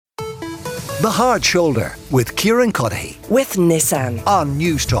The Hard Shoulder with Kieran Cuddihy with Nissan on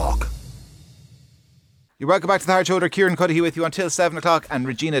News Talk. You're welcome back to The Hard Shoulder. Kieran Cuddihy with you until 7 o'clock, and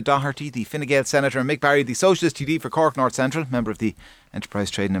Regina Doherty, the Fine Gael Senator, and Mick Barry, the Socialist TD for Cork North Central, member of the Enterprise,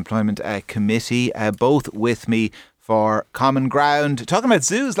 Trade and Employment Committee, both with me for Common Ground. Talking about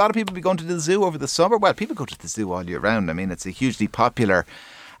zoos, a lot of people be going to the zoo over the summer. Well, people go to the zoo all year round. I mean, it's a hugely popular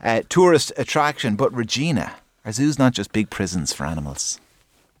tourist attraction. But Regina, are zoos not just big prisons for animals?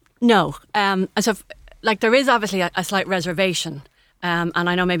 No. There is obviously a slight reservation. And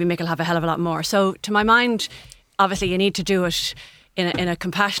I know maybe Mick will have a hell of a lot more. So to my mind, obviously you need to do it in a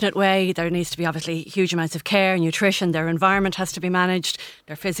compassionate way. There needs to be obviously huge amounts of care, nutrition, their environment has to be managed,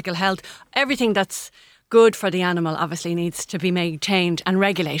 their physical health. Everything that's good for the animal obviously needs to be maintained and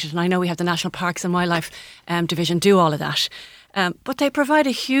regulated. And I know we have the National Parks and Wildlife Division do all of that. But they provide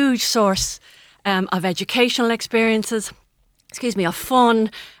a huge source of educational experiences, of fun,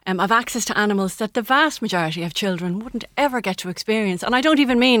 of access to animals that the vast majority of children wouldn't ever get to experience. And I don't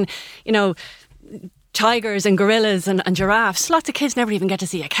even mean, tigers and gorillas and giraffes. Lots of kids never even get to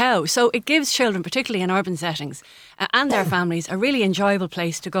see a cow. So it gives children, particularly in urban settings, and their families, a really enjoyable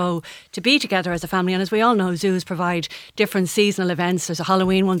place to go to be together as a family. And as we all know, zoos provide different seasonal events. There's a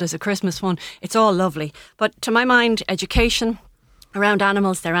Halloween one, there's a Christmas one. It's all lovely. But to my mind, education around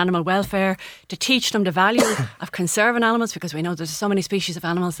animals, their animal welfare, to teach them the value of conserving animals, because we know there's so many species of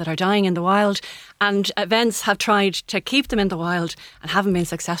animals that are dying in the wild, and events have tried to keep them in the wild and haven't been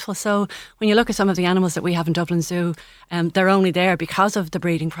successful. So when you look at some of the animals that we have in Dublin Zoo, they're only there because of the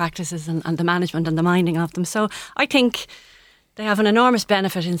breeding practices and the management and the minding of them. So I think they have an enormous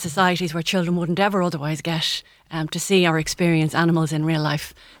benefit in societies where children wouldn't ever otherwise get to see or experience animals in real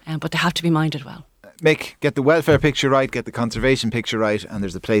life, but they have to be minded well. Mick, get the welfare picture right, get the conservation picture right, and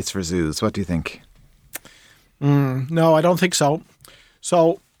there's a place for zoos. What do you think? No, I don't think so.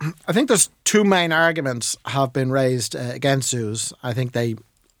 So I think there's two main arguments have been raised against zoos. I think they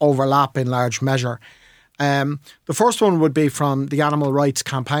overlap in large measure. The first one would be from the animal rights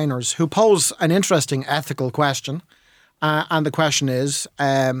campaigners, who pose an interesting ethical question. And the question is,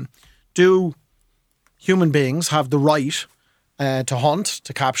 do human beings have the right to hunt,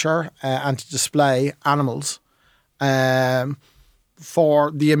 to capture and to display animals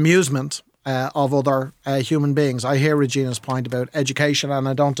for the amusement of other human beings? I hear Regina's point about education, and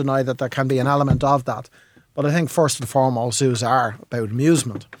I don't deny that there can be an element of that. But I think first and foremost, zoos are about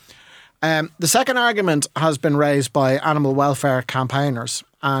amusement. The second argument has been raised by animal welfare campaigners,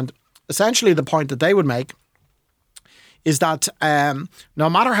 and essentially the point that they would make is that no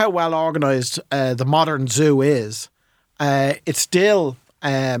matter how well organised the modern zoo is, it's still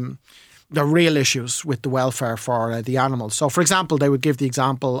the real issues with the welfare for the animals. So, for example, they would give the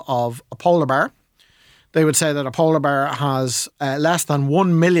example of a polar bear. They would say that a polar bear has less than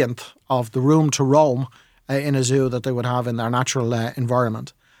 1/1,000,000th of the room to roam in a zoo that they would have in their natural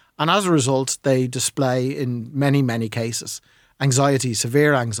environment. And as a result, they display, in many, many cases, anxiety,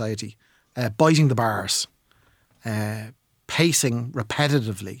 severe anxiety, biting the bars, pacing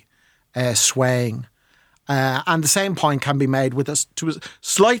repetitively, swaying. And the same point can be made with us to a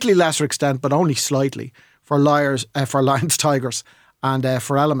slightly lesser extent, but only slightly, for lions, tigers, and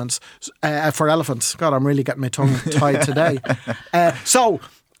for elephants. God, I'm really getting my tongue tied today.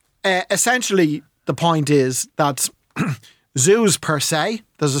 Essentially, the point is that zoos per se,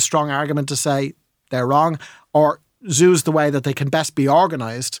 there's a strong argument to say they're wrong, or zoos the way that they can best be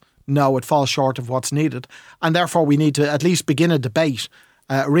organised, no, it falls short of what's needed. And therefore, we need to at least begin a debate,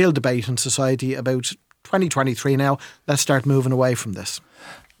 a real debate in society about 2023 now. Let's start moving away from this.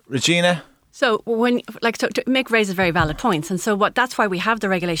 Regina? So Mick raises very valid points, and so that's why we have the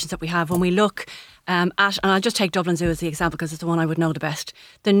regulations that we have. When we look at, and I'll just take Dublin Zoo as the example because it's the one I would know the best,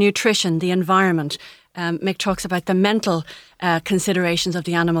 the nutrition, the environment. Mick talks about the mental considerations of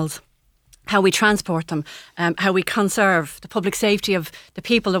the animals, how we transport them, how we conserve the public safety of the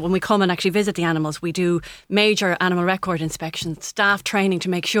people that when we come and actually visit the animals, we do major animal record inspections, staff training to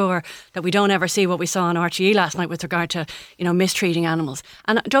make sure that we don't ever see what we saw on RTE last night with regard to, mistreating animals.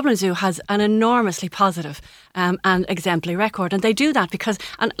 And Dublin Zoo has an enormously positive and exemplary record. And they do that because,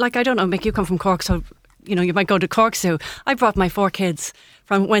 and I don't know, Mick, you come from Cork, so you might go to Cork Zoo. I brought my 4 kids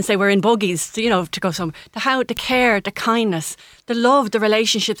from when they were in buggies, to go somewhere. The care, the kindness, the love, the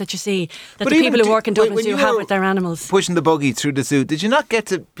relationship that you see that the people who work in Dublin Zoo have with their animals. Pushing the buggy through the zoo, did you not get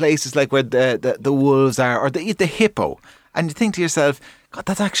to places like where the wolves are, or the hippo, and you think to yourself, God,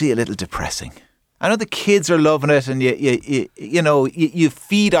 that's actually a little depressing? I know the kids are loving it, and you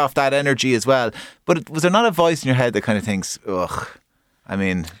feed off that energy as well. But was there not a voice in your head that kind of thinks, ugh? I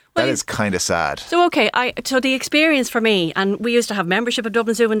mean, That is kind of sad. So, so the experience for me, and we used to have membership at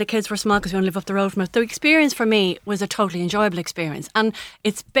Dublin Zoo when the kids were small because we only live up the road from it. The experience for me was a totally enjoyable experience. And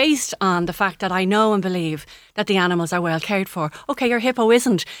it's based on the fact that I know and believe that the animals are well cared for. OK, your hippo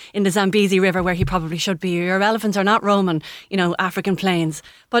isn't in the Zambezi River where he probably should be. Your elephants are not roaming, African plains.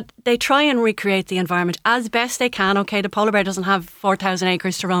 But they try and recreate the environment as best they can. OK, the polar bear doesn't have 4,000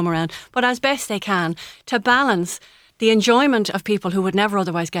 acres to roam around, but as best they can to balance the enjoyment of people who would never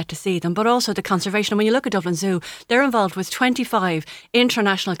otherwise get to see them, but also the conservation. And when you look at Dublin Zoo, they're involved with 25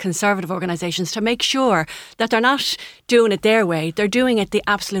 international conservative organisations to make sure that they're not doing it their way, they're doing it the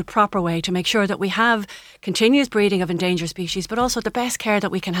absolute proper way to make sure that we have continuous breeding of endangered species, but also the best care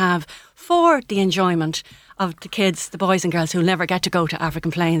that we can have for the enjoyment of the kids, the boys and girls who'll never get to go to African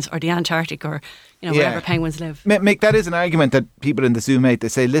plains or the Antarctic or wherever penguins live. Mick, that is an argument that people in the zoo make. They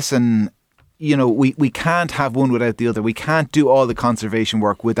say, listen, we can't have one without the other. We can't do all the conservation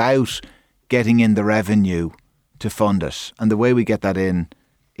work without getting in the revenue to fund it. And the way we get that in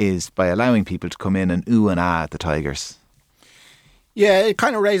is by allowing people to come in and ooh and ah at the tigers. Yeah, it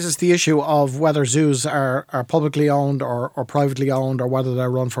kind of raises the issue of whether zoos are publicly owned or privately owned, or whether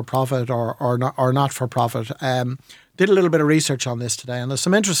they're run for profit or not for profit. Did a little bit of research on this today, and there's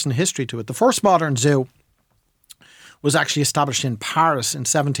some interesting history to it. The first modern zoo was actually established in Paris in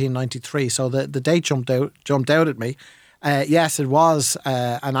 1793. So the date jumped out at me. Yes, it was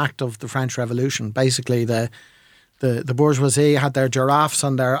an act of the French Revolution. Basically, the bourgeoisie had their giraffes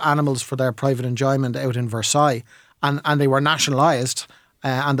and their animals for their private enjoyment out in Versailles, and they were nationalised.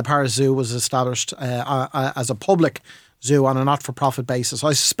 And the Paris Zoo was established as a public zoo on a not-for-profit basis.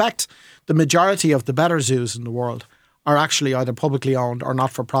 I suspect the majority of the better zoos in the world are actually either publicly owned or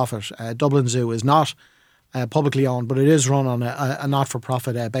not-for-profit. Dublin Zoo is not publicly owned, but it is run on a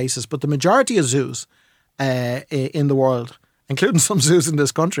not-for-profit basis. But the majority of zoos in the world, including some zoos in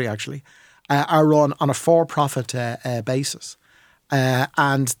this country actually, are run on a for-profit basis.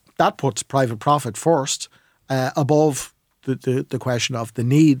 And that puts private profit first above the question of the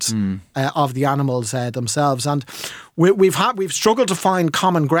needs of the animals themselves. And we've struggled to find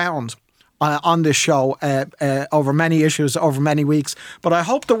common ground on this show over many issues, over many weeks. But I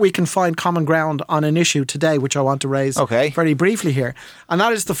hope that we can find common ground on an issue today, which I want to raise very briefly here. And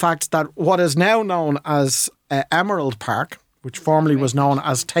that is the fact that what is now known as Emerald Park, which formerly was known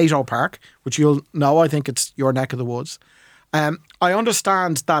as Tato Park, which you'll know, I think it's your neck of the woods. I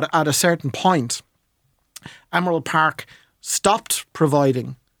understand that at a certain point, Emerald Park stopped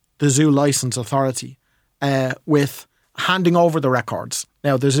providing the Zoo Licence Authority with handing over the records.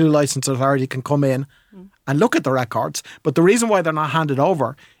 Now, the Zoo Licence Authority can come in and look at the records, but the reason why they're not handed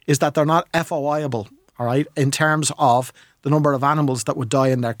over is that they're not FOI-able, all right, in terms of the number of animals that would die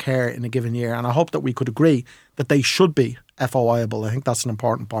in their care in a given year. And I hope that we could agree that they should be FOI-able. I think that's an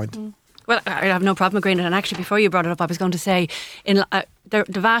important point. Well, I have no problem agreeing. And actually, before you brought it up, I was going to say the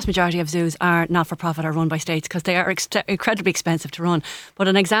vast majority of zoos are not-for-profit or run by states because they are incredibly expensive to run. But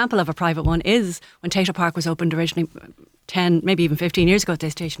an example of a private one is when Tato Park was opened originally 10, maybe even 15 years ago at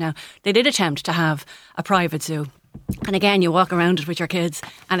this stage now, they did attempt to have a private zoo. And again, you walk around it with your kids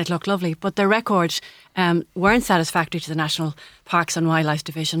and it looked lovely. But the records weren't satisfactory to the National Parks and Wildlife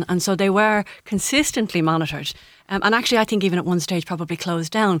Division. And so they were consistently monitored. And actually, I think even at one stage probably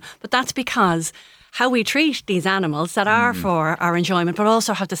closed down. But that's because how we treat these animals that are for our enjoyment, but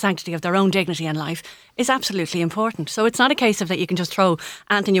also have the sanctity of their own dignity in life, is absolutely important. So it's not a case of that you can just throw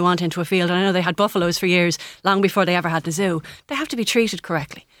anything you want into a field. And I know they had buffaloes for years, long before they ever had the zoo. They have to be treated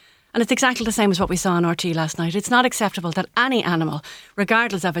correctly. And it's exactly the same as what we saw on RT last night. It's not acceptable that any animal,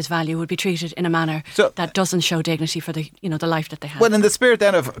 regardless of its value, would be treated in a manner that doesn't show dignity for the life that they have. Well, in the spirit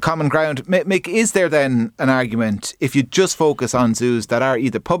then of common ground, Mick, is there then an argument if you just focus on zoos that are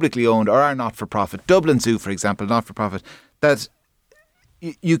either publicly owned or are not-for-profit, Dublin Zoo, for example, not-for-profit, that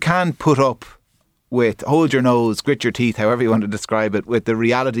you can put up with, hold your nose, grit your teeth, however you want to describe it, with the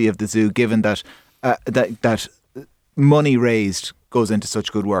reality of the zoo, given that that money raised goes into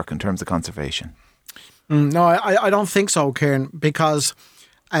such good work in terms of conservation? No, I don't think so, Kieran, because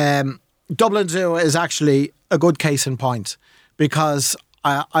Dublin Zoo is actually a good case in point, because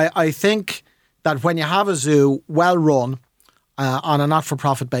I think that when you have a zoo well run on a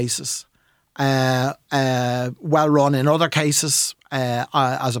not-for-profit basis, well run in other cases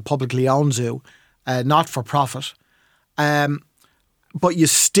as a publicly owned zoo, not for profit, but you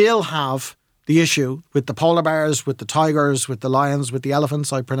still have the issue with the polar bears, with the tigers, with the lions, with the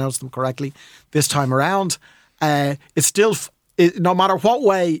elephants, I pronounced them correctly this time around. It's still, no matter what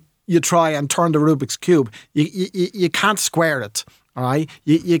way you try and turn the Rubik's Cube, you can't square it, all right?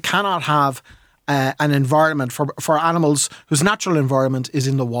 You cannot have an environment for animals whose natural environment is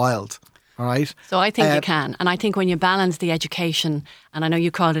in the wild. All right. So I think you can. And I think when you balance the education, and I know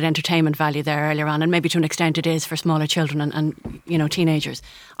you called it entertainment value there earlier on, and maybe to an extent it is for smaller children and teenagers,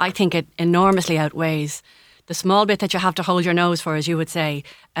 I think it enormously outweighs the small bit that you have to hold your nose for, as you would say,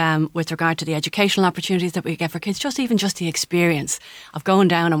 with regard to the educational opportunities that we get for kids, just the experience of going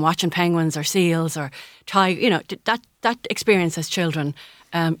down and watching penguins or seals or that experience as children.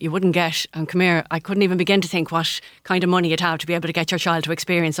 You wouldn't get, and come here, I couldn't even begin to think what kind of money you'd have to be able to get your child to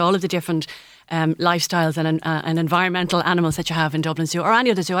experience all of the different lifestyles and environmental animals that you have in Dublin Zoo or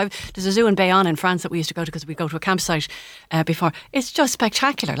any other zoo. There's a zoo in Bayonne in France that we used to go to because we go to a campsite before. It's just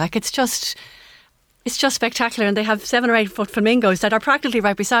spectacular. It's just spectacular, and they have 7 or 8 foot flamingos that are practically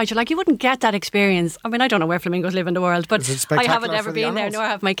right beside you. You wouldn't get that experience. I mean, I don't know where flamingos live in the world, but I haven't ever been there, nor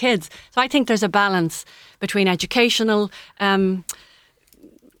have my kids. So I think there's a balance between educational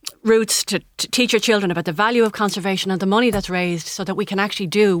routes to teach your children about the value of conservation and the money that's raised, so that we can actually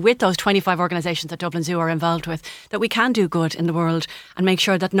do, with those 25 organisations that Dublin Zoo are involved with, that we can do good in the world and make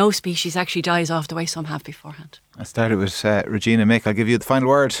sure that no species actually dies off the way some have beforehand. I started with Regina. Mick, I'll give you the final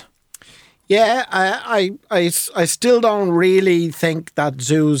word. Yeah, I still don't really think that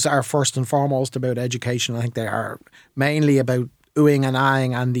zoos are first and foremost about education. I think they are mainly about oohing and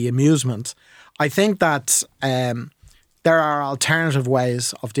aahing and the amusement. I think that there are alternative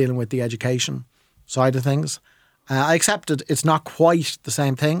ways of dealing with the education side of things. I accept it's not quite the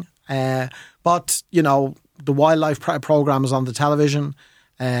same thing, but the wildlife programme is on the television,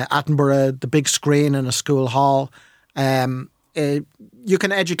 Attenborough, the big screen in a school hall. You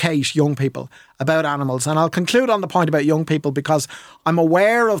can educate young people about animals. And I'll conclude on the point about young people because I'm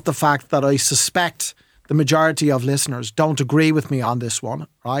aware of the fact that I suspect the majority of listeners don't agree with me on this one,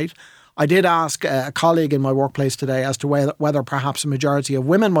 right? I did ask a colleague in my workplace today as to whether perhaps a majority of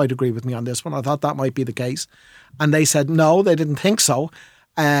women might agree with me on this one. I thought that might be the case. And they said no, they didn't think so.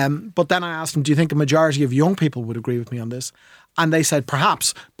 But then I asked them, do you think a majority of young people would agree with me on this? And they said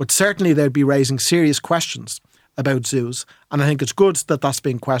perhaps, but certainly they'd be raising serious questions about zoos. And I think it's good that that's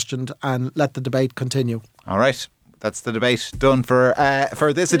being questioned, and let the debate continue. All right. That's the debate done for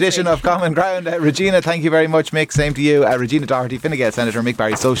this edition of Common Ground. Regina, thank you very much. Mick, same to you. Regina Doherty, Fine Gael Senator, Mick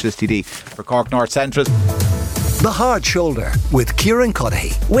Barry, Socialist TD for Cork North Central. The Hard Shoulder with Kieran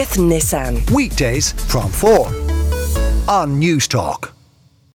Cuddihy. With Nissan. Weekdays from 4 on News Talk.